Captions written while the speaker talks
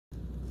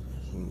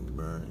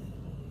library.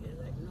 They're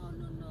like,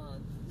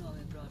 no,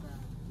 mi brother.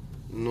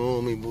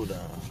 No, mi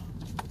Buddha.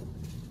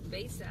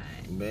 Bayside.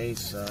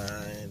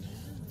 Bayside.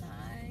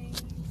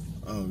 Nice.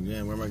 Oh,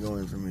 damn, where am I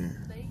going from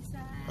here?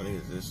 Bayside. I think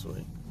it's this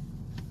way.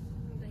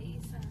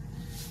 Bayside.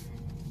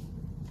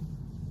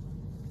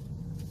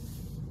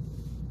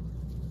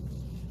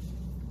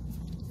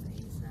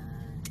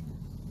 Bayside.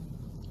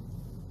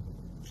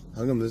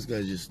 How come this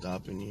guy's just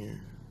stopping here?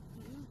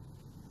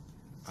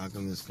 How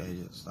come this guy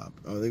just stopped?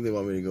 Oh, I think they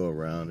want me to go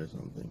around or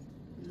something.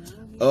 No,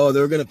 oh,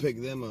 they're going to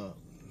pick them up.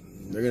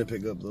 They're going to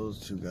pick up those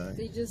two guys.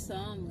 They just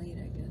saw him late,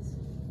 I guess.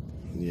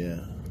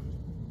 Yeah.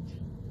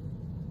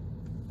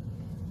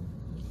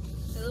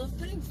 So they're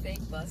putting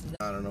fake buses.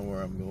 I don't know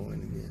where I'm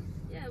going again.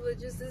 Yeah, but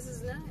just this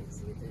is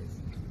nice. Look at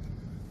this.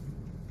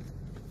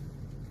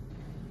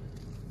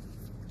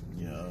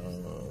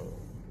 Yo.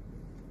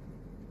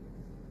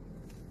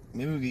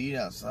 Maybe we could eat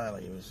outside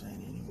like you were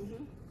saying anyway.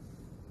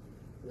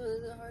 No,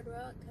 there's a Hard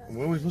Rock Cafe.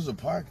 Where are we supposed to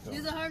park though?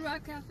 There's a Hard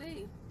Rock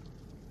Cafe.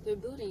 They're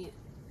building it.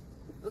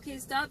 Okay,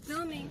 stop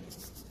filming.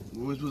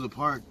 Where are we supposed to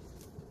park?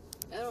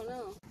 I don't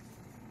know.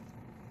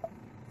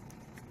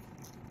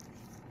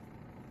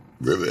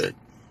 Ribbit.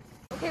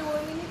 Okay,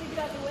 well, we need to get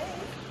out of the way.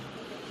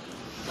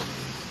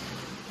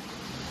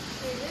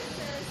 Okay, this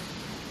says,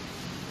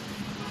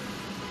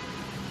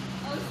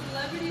 oh,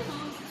 Celebrity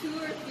Homes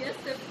Tour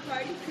Fiesta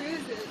Party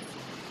Cruises.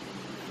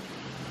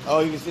 Oh,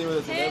 you can see where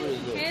the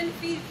celebrities live.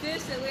 Hand-feed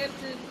fish that weigh up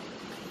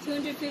to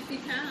 250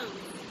 pounds.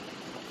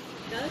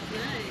 That looks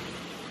nice.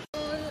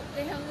 Oh,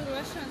 they have little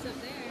restaurants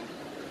up there.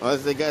 Oh,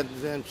 they got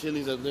damn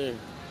chilies up there.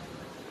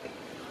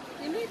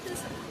 They made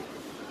this.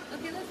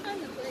 Okay, let's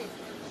find the place.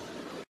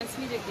 Ask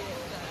me to get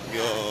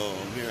Yo,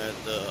 I'm here at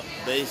the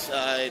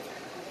Bayside.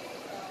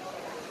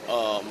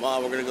 Oh,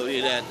 Mom, we're gonna go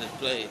eat at this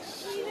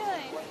place. What are you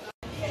doing?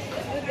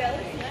 Look, that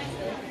looks nice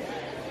though.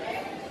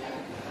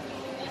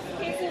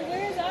 Okay, so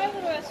where's our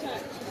little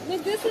restaurant?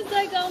 Look, this is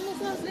like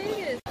almost Las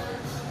Vegas.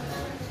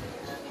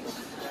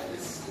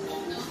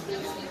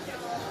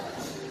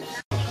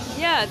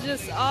 Yeah,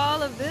 just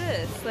all of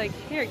this. Like,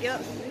 here, get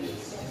up.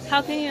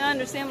 How can you not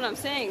understand what I'm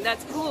saying?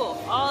 That's cool.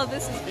 All of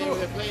this is cool.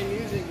 They're playing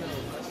music though.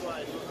 That's why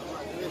I don't know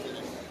how to do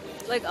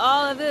it. Like,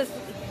 all of this.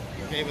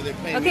 Okay, but they're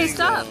playing Okay, music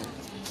stop.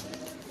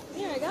 though.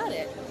 Here, I got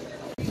it.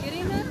 Are you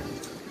getting that?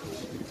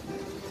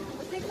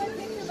 Take my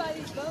picture by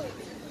these boats.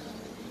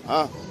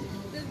 Huh?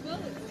 There's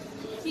boats.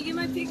 Can you get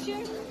my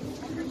picture?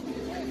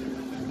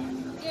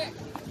 Here.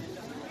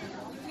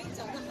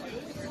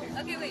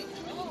 Okay, wait.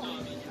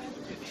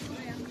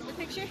 The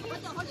picture? Here.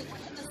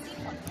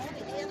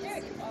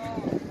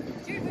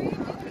 Dude, where are you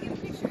going to get a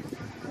picture?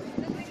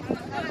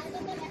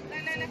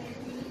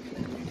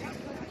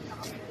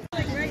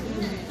 Like right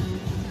here.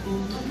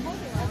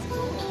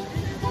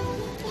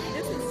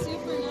 This is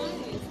super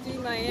nice.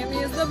 Dude, Miami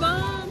is the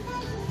bomb.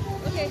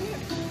 Okay, here.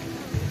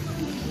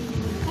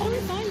 How do we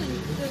find them?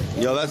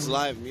 Yo, that's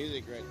live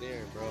music right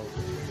there, bro.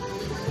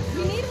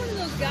 We need one of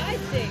those guide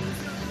things.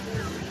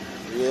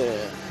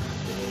 Yeah.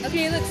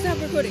 Okay, look, stop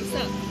recording,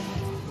 stop.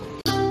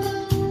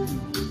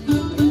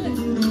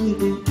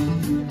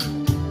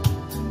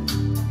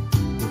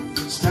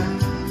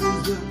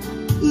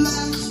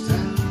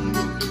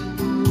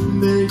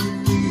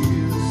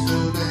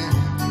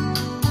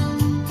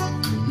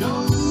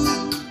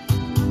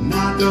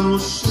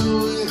 Don't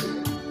show it.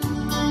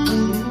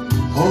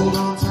 Hold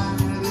on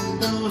tight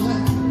and don't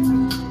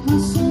have to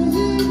say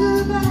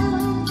goodbye.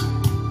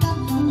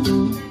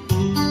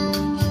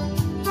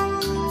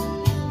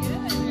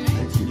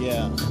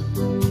 Yeah.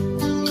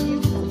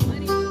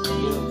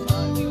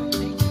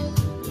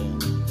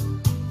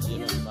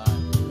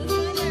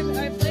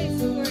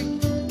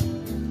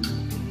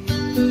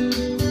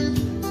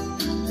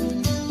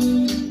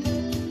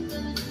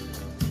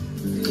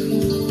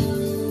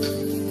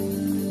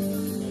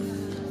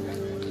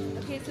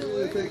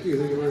 Thank you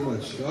very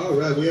much. All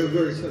right, we have a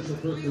very special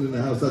person in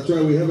the house. That's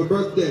right, we have a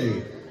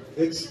birthday.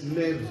 It's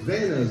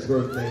Nevana's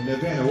birthday.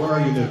 Nevana, where are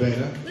you,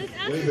 Nevana? Let's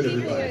ask Wave the at people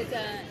everybody. where it's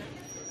at.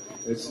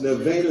 It's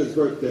Nevana's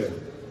birthday.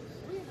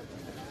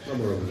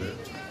 Somewhere over there.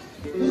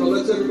 So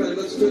let's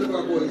turn up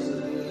our voices.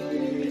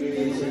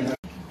 This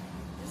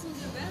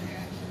one's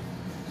better.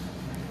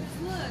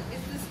 Look,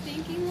 it's the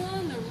stinking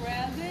one, the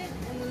rabbit,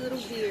 and the little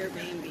deer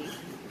baby.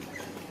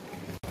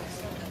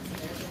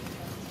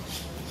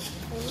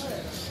 Oh,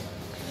 look.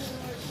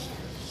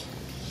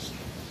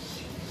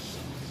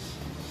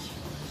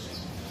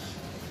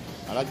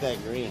 I like that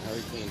green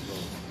hurricane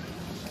boat.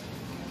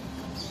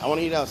 I want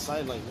to eat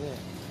outside like that.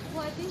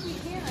 Well, I think we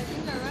can. I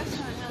think our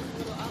restaurant has a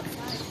little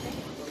outside thing.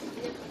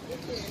 We have to get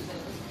there,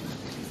 though.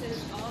 He said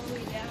it's all the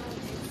way down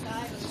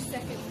inside on the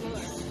second floor.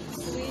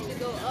 So we need to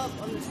go up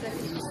on the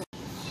second floor.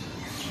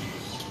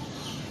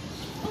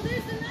 Oh,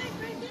 there's the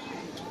knife right there.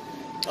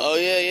 Oh,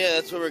 yeah,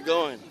 that's where we're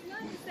going. It's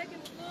not the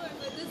second floor,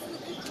 but this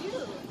look at you.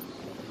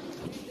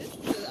 This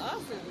is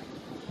awesome.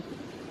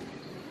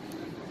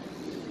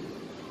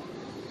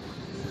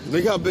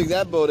 Look how big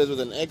that boat is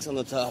with an X on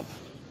the top.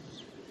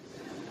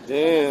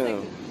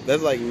 Damn.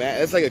 That's like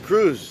a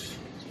cruise.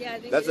 Yeah, I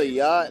think That's it a is.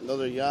 yacht.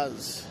 Those are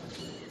yachts.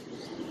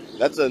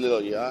 That's a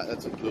little yacht.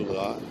 That's a blue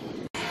yacht. You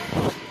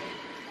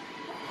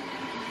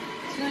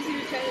want you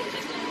to try the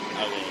chicken?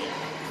 Okay.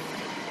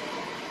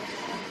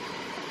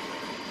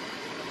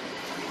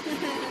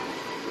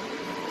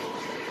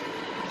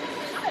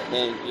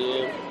 Thank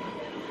you.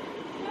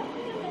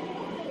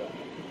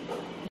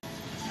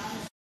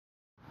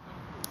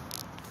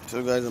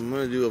 So guys, I'm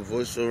gonna do a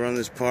voiceover on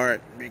this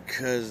part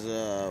because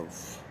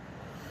of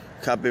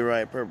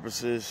copyright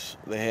purposes.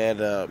 They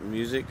had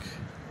music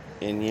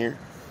in here.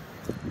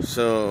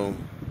 So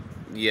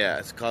yeah,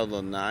 it's called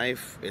A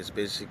Knife. It's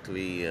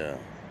basically it's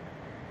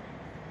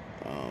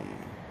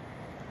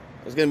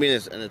gonna be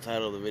in the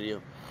title of the video.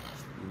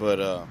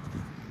 But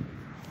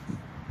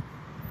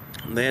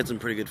they had some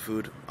pretty good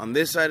food. On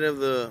this side of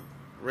the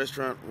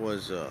restaurant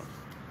was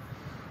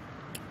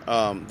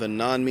the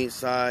non-meat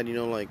side, you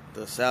know, like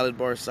the salad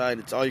bar side.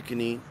 It's all you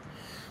can eat.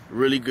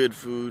 Really good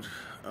food.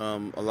 A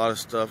lot of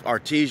stuff.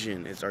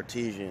 Artesian. It's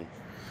artesian.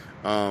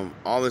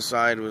 All the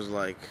side was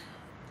like,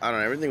 I don't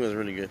know, everything was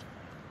really good.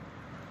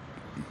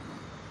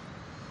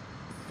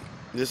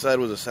 This side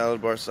was a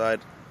salad bar side.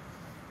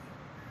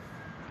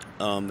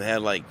 They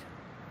had like,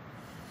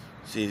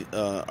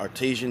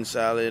 artesian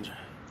salad.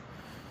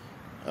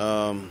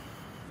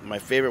 My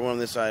favorite one on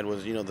this side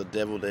was, you know, the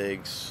deviled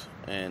eggs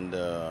and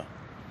the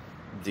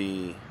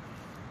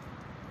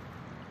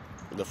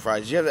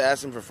fries. You have to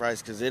ask them for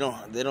fries because they don't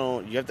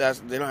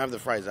have the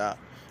fries out.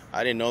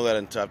 I didn't know that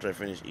until after I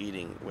finished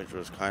eating, which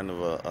was kind of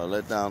a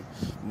letdown.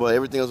 But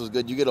everything else was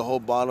good. You get a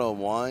whole bottle of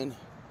wine.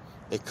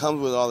 It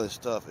comes with all this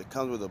stuff. It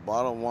comes with a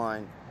bottle of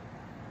wine,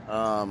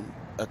 a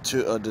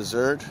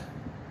dessert.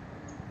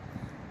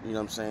 You know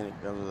what I'm saying?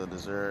 It comes with a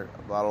dessert,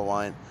 a bottle of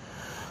wine.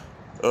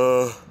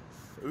 The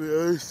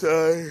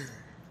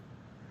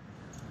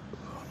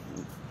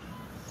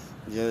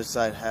other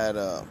side had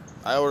I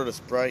ordered a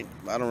Sprite.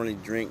 I don't really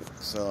drink,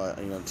 so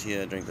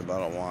Tia drank the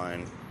bottle of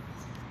wine.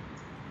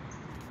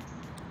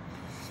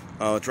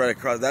 It's right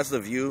across. That's the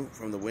view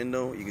from the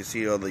window. You can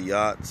see all the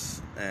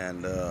yachts,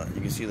 and you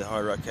can see the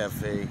Hard Rock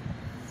Cafe.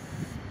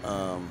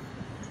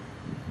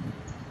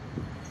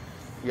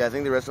 Yeah, I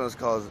think the restaurant is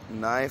called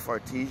Knife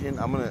Artesian.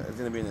 It's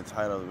gonna be in the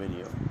title of the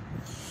video.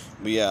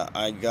 But yeah,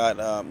 I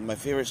got my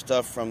favorite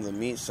stuff from the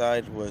meat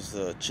side was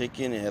the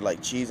chicken. It had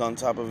like cheese on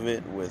top of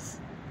it with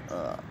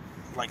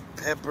like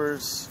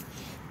peppers,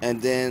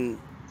 and then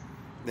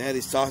they had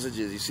these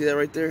sausages. You see that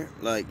right there?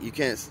 Like you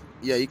can't.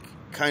 Yeah, you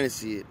kind of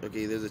see it.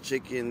 Okay, there's a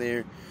chicken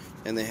there,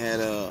 and they had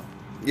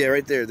yeah,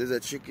 right there. There's a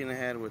chicken I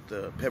had with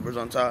the peppers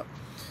on top.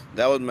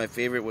 That was my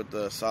favorite with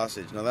the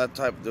sausage. Now there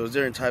was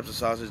different types of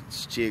sausage.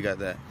 Chia got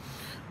that.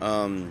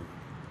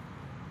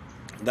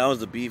 That was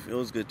the beef. It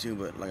was good too,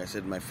 but like I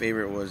said, my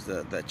favorite was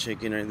that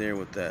chicken right there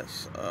with that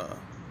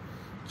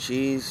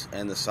cheese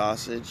and the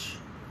sausage,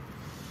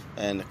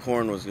 and the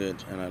corn was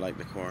good, and I like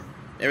the corn.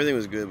 Everything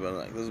was good, but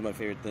like those are my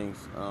favorite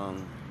things.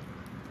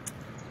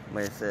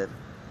 Like I said,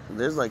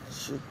 there's like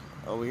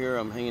over here.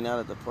 I'm hanging out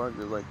at the park.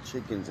 There's like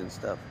chickens and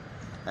stuff,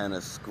 and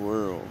a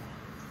squirrel.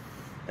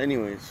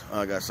 Anyways,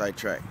 I got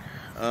sidetracked.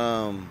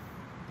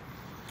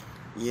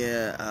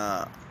 Yeah,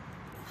 I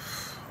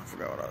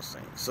forgot what I was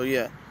saying. So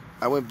yeah,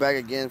 I went back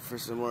again for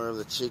some more of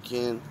the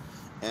chicken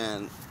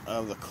and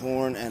of the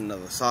corn and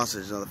of the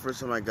sausage. Now the first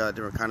time I got a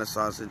different kind of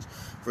sausage.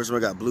 First time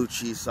I got blue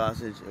cheese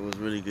sausage. It was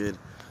really good.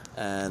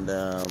 And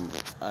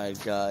I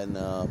got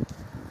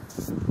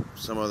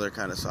some other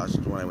kind of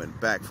sausage when I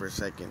went back for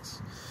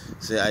seconds.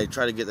 See, I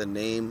tried to get the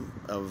name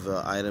of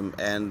the item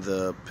and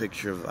the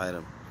picture of the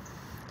item.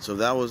 So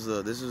that was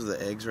this is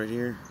the eggs right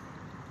here.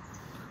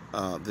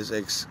 This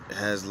egg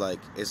has like,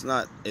 it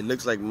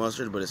looks like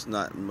mustard, but it's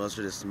not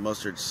mustard. It's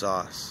mustard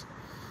sauce.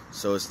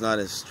 So it's not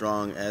as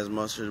strong as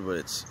mustard, but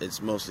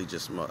it's mostly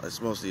just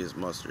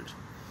mustard.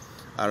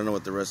 I don't know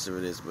what the rest of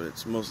it is, but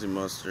it's mostly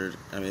mustard.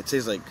 I mean, it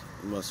tastes like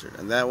mustard.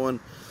 And that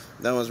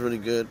one's really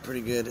good,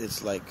 pretty good.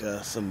 It's like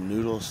some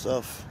noodle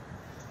stuff.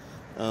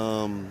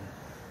 The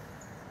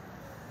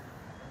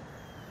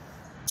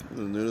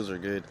noodles are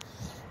good.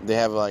 They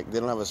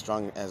don't have as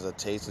strong as a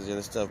taste as the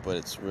other stuff, but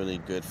it's really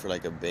good for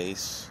like a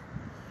base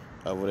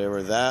or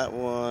whatever. That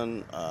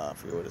one, I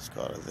forget what it's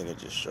called. I think I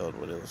just showed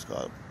what it was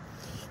called.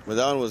 But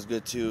that one was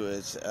good too.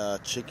 It's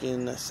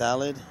chicken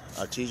salad,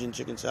 artesian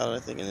chicken salad,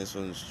 I think, and this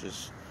one's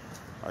just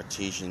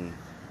artesian,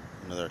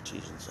 another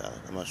artesian salad.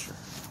 I'm not sure.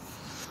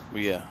 But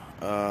yeah,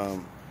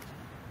 that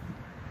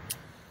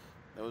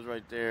was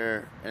right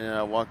there. And then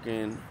I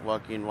walking,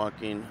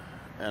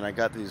 and I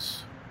got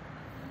these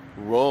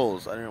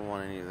rolls. I didn't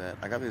want any of that.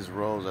 I got these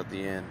rolls at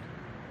the end.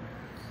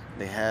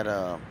 They had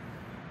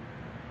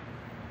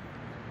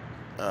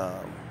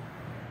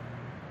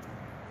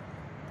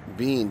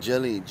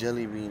jelly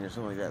bean or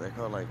something like that. They're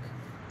called like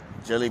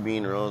jelly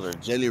bean rolls or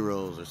jelly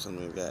rolls or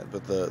something like that.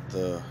 But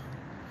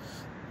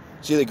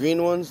see the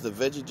green ones, the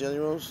veggie jelly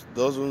rolls,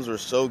 those ones were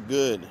so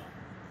good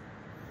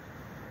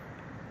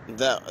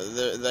that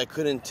I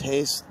couldn't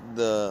taste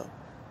the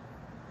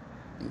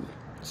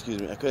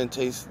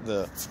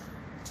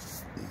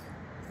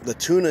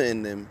tuna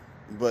in them,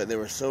 but they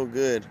were so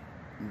good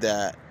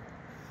that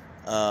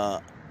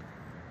I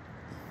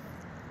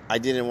I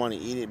didn't want to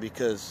eat it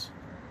because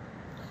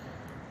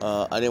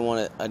I didn't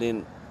want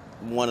to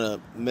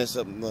mess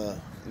up the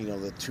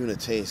the tuna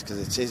taste, because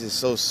it tasted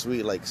so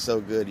sweet, like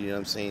so good. You know what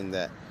I'm saying?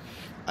 That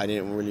I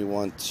didn't really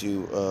want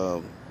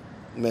to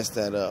mess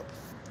that up.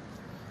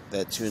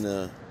 That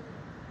tuna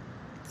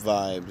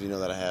vibe,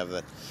 that I have.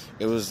 That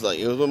it was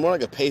more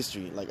like a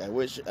pastry. Like I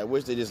wish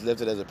they just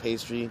left it as a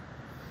pastry,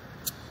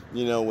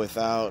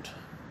 without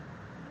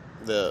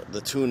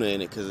the tuna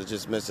in it, because it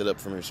just messed it up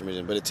for me for some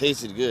reason. But it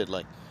tasted good,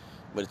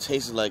 but it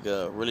tasted like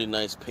a really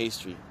nice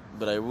pastry.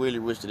 But I really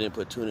wish they didn't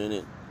put tuna in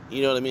it.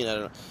 You know what I mean?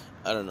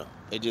 I don't know.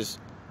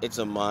 It's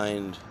a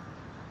mind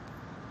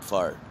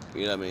fart.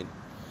 You know what I mean?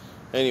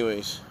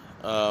 Anyways,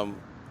 so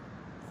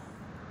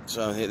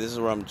this is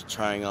where I'm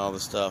trying all the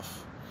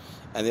stuff,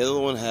 and the other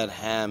one had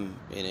ham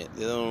in it.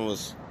 The other one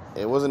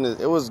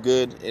it was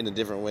good in a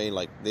different way.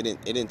 Like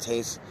it didn't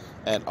taste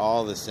at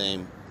all the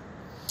same,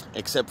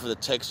 except for the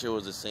texture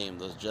was the same.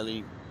 Those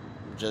jelly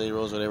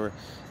rolls, whatever.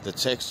 The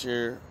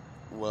texture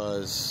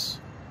was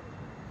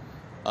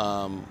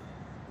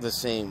the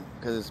same,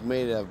 because it's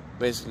made of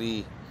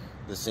basically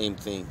the same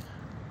thing.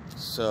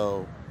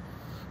 So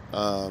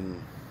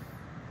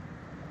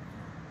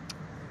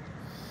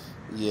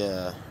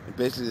yeah,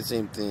 basically the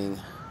same thing,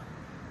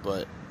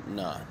 but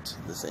not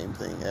the same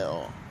thing at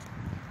all.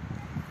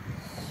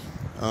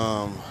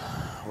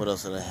 What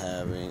else did I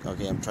have?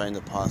 Okay, I'm trying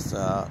the pasta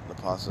out. The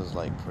pasta's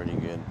like pretty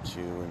good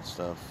too and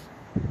stuff.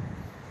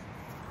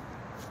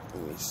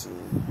 Let me see.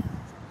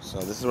 So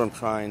this is what I'm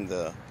trying,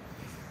 the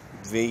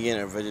vegan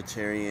or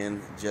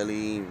vegetarian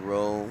jelly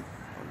roll,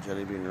 or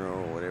jelly bean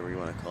roll, or whatever you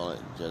want to call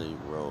it. Jelly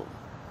roll.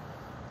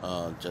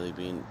 Jelly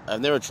bean.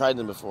 I've never tried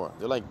them before.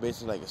 They're like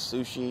basically like a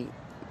sushi.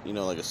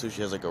 Like a sushi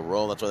has like a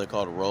roll. That's why they're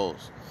called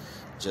rolls.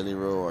 Jelly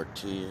roll or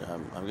tea.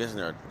 I'm guessing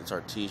it's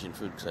artesian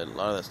food, because a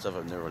lot of that stuff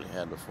I've never really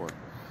had before.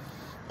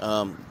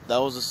 That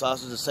was the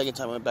sausage. The second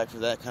time I went back for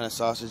that kind of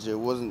sausage, it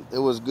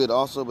was good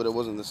also, but it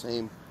wasn't the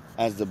same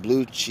as the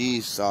blue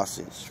cheese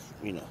sausage.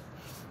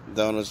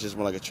 That one was just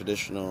more like a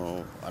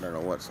traditional, I don't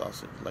know what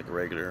sausage, like a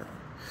regular.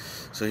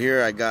 So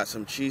here I got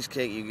some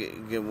cheesecake. You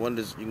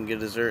can get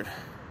dessert.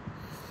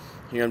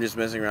 Here I'm just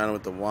messing around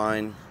with the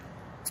wine.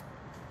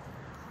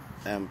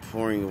 I'm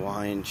pouring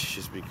wine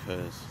just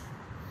because.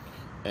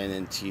 And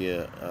then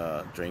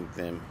Tia drank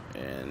them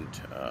and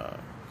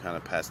kind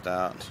of passed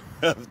out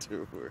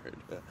afterward.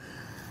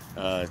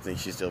 I think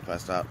she still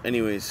passed out.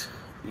 Anyways,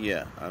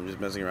 yeah, I'm just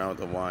messing around with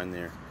the wine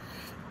there.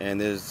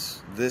 And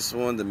there's this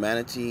one, the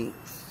Manatee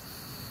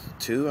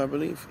 2, I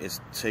believe. It's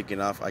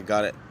taken off. I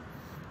got it.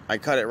 I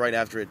cut it right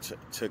after it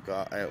took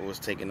off. It was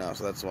taken off,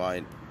 so that's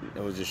why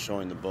it was just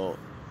showing the bolt.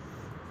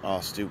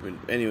 All stupid.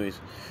 Anyways,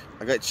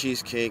 I got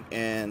cheesecake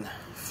and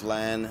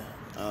flan.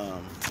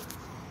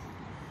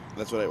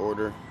 That's what I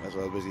ordered. That's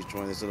what I was basically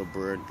showing. This little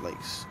bird like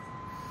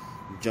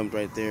jumped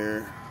right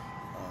there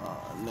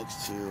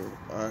next to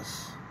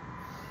us,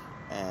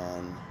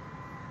 and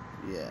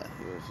yeah,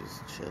 he was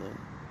just chilling.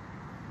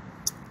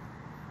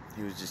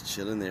 He was just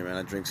chilling there, man.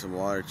 I drank some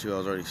water too. I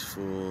was already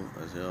full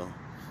as hell.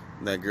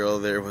 That girl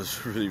there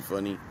was really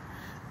funny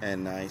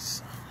and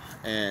nice.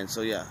 And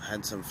so yeah, I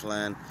had some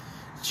flan.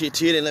 Tia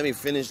didn't let me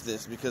finish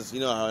this, because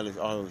how I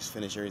always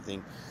finish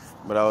everything.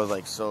 But I was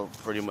like so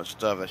pretty much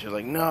stuffed that she was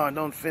like, no,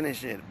 don't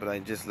finish it. But I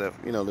just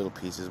left, little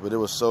pieces. But it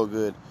was so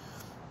good.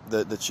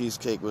 The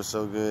cheesecake was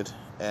so good,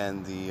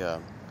 and the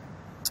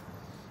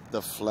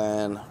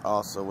flan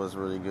also was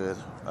really good.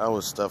 I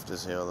was stuffed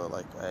as hell though.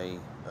 Like I